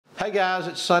Hey guys,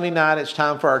 it's Sunday night. It's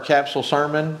time for our capsule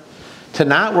sermon.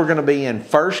 Tonight we're going to be in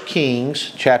 1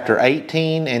 Kings chapter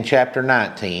 18 and chapter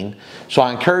 19. So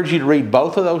I encourage you to read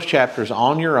both of those chapters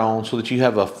on your own so that you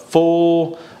have a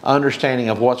full understanding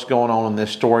of what's going on in this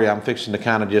story. I'm fixing to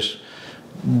kind of just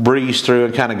breeze through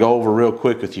and kind of go over real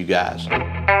quick with you guys.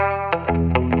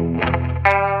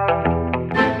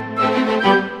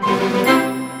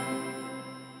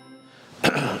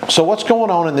 So what's going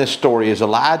on in this story is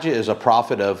Elijah is a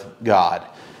prophet of God.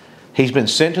 He's been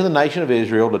sent to the nation of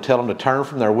Israel to tell them to turn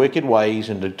from their wicked ways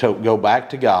and to go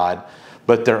back to God.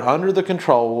 But they're under the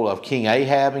control of King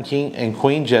Ahab and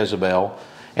Queen Jezebel,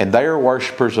 and they are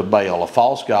worshipers of Baal, a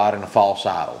false god and a false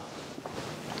idol.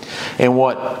 And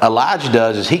what Elijah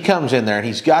does is he comes in there and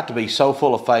he's got to be so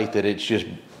full of faith that it's just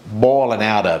boiling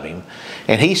out of him.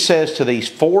 And he says to these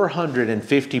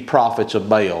 450 prophets of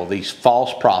Baal, these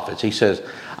false prophets, he says,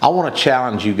 I want to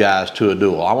challenge you guys to a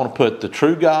duel. I want to put the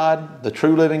true God, the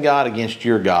true living God against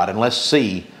your God, and let's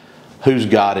see whose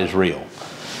God is real.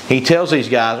 He tells these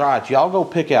guys, all right, y'all go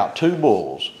pick out 2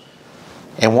 bulls.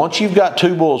 And once you've got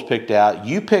 2 bulls picked out,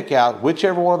 you pick out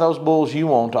whichever one of those bulls you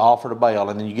want to offer to Baal,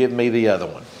 and then you give me the other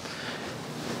one.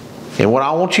 And what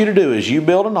I want you to do is you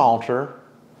build an altar,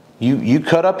 you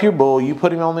cut up your bull, you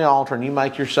put him on the altar, and you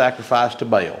make your sacrifice to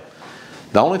Baal.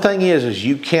 The only thing is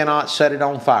you cannot set it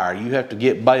on fire. You have to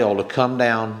get Baal to come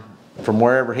down from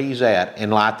wherever he's at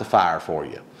and light the fire for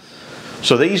you.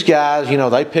 So these guys,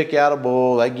 they pick out a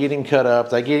bull, they get him cut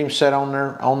up, they get him set on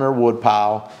their wood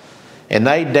pile, and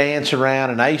they dance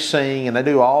around and they sing and they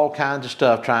do all kinds of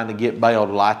stuff trying to get Baal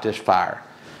to light this fire.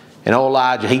 And old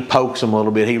Elijah, he pokes them a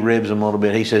little bit, he ribs them a little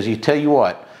bit. He says, you tell you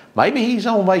what, maybe he's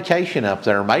on vacation up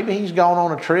there. Maybe he's gone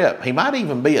on a trip. He might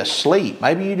even be asleep.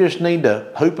 Maybe you just need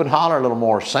to hoop and holler a little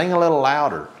more, sing a little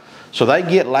louder. So they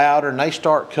get louder and they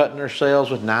start cutting themselves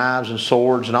with knives and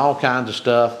swords and all kinds of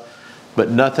stuff, but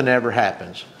nothing ever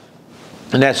happens.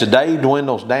 And as the day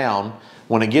dwindles down,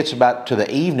 when it gets about to the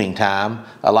evening time,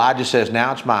 Elijah says,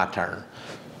 now it's my turn.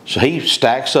 So he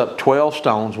stacks up 12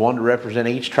 stones, one to represent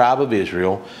each tribe of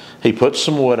Israel. He puts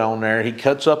some wood on there. He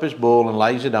cuts up his bull and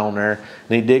lays it on there.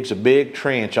 And he digs a big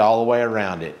trench all the way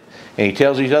around it. And he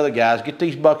tells these other guys, get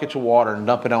these buckets of water and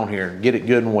dump it on here and get it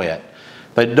good and wet.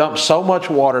 They dump so much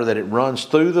water that it runs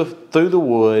through the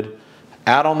wood,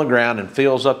 out on the ground, and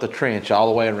fills up the trench all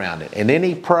the way around it. And then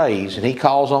he prays and he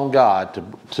calls on God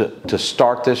to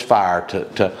start this fire,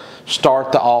 to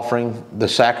start the offering, the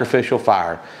sacrificial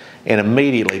fire. And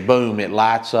immediately, boom, it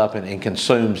lights up and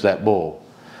consumes that bull.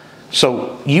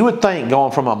 So you would think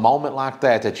going from a moment like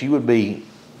that you would be,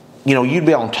 you'd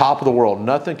be on top of the world.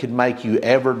 Nothing could make you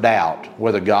ever doubt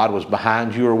whether God was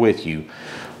behind you or with you.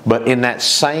 But in that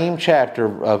same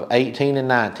chapter of 18 and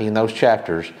 19, those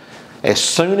chapters, as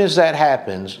soon as that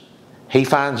happens, he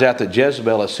finds out that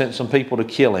Jezebel has sent some people to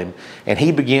kill him, and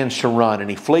he begins to run, and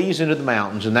he flees into the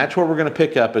mountains. And that's where we're going to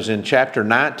pick up, is in chapter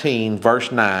 19,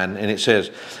 verse 9, and it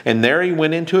says, and there he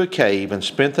went into a cave and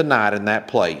spent the night in that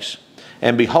place.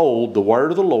 And behold, the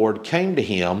word of the Lord came to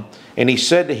him, and he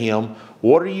said to him,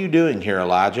 what are you doing here,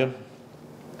 Elijah?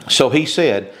 So he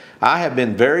said, I have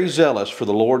been very zealous for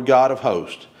the Lord God of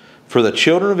hosts, for the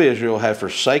children of Israel have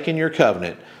forsaken your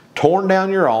covenant, torn down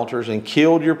your altars, and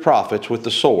killed your prophets with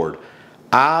the sword.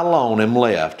 I alone am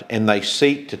left, and they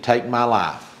seek to take my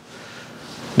life.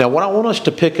 Now, what I want us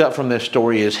to pick up from this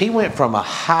story is he went from a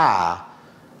high,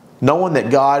 knowing that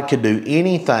God could do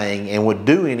anything and would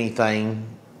do anything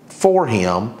for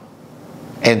him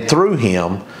and through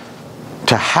him,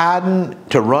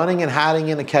 to running and hiding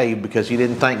in a cave because he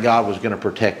didn't think God was going to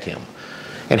protect him.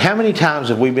 And how many times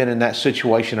have we been in that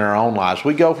situation in our own lives?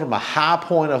 We go from a high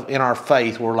point in our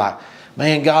faith, we're like,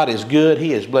 man, God is good.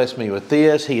 He has blessed me with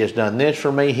this. He has done this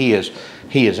for me. He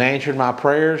has answered my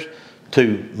prayers.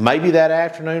 To maybe that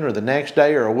afternoon or the next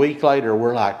day or a week later,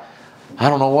 we're like, I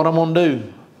don't know what I'm going to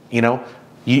do.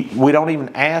 We don't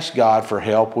even ask God for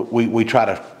help. We try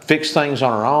to fix things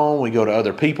on our own. We go to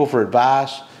other people for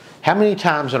advice. How many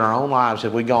times in our own lives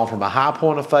have we gone from a high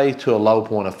point of faith to a low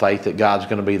point of faith that God's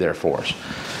going to be there for us?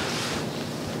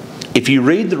 If you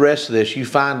read the rest of this, you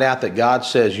find out that God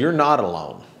says you're not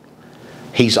alone.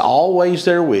 He's always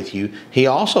there with you. He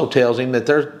also tells him that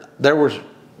there was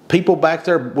people back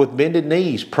there with bended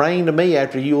knees praying to me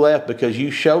after you left because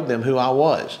you showed them who I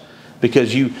was,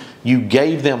 because you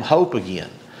gave them hope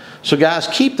again. So guys,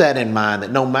 keep that in mind,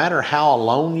 that no matter how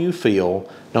alone you feel,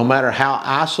 no matter how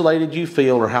isolated you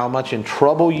feel or how much in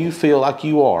trouble you feel like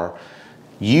you are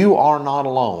not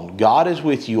alone. God is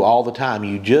with you all the time.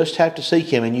 You just have to seek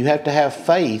him, and you have to have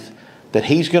faith that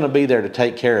He's going to be there to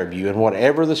take care of you in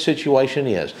whatever the situation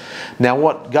is. Now,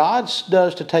 what God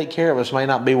does to take care of us may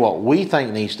not be what we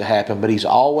think needs to happen, but He's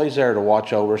always there to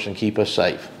watch over us and keep us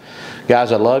safe.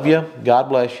 Guys, I love you. God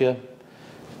bless you.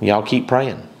 Y'all keep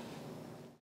praying.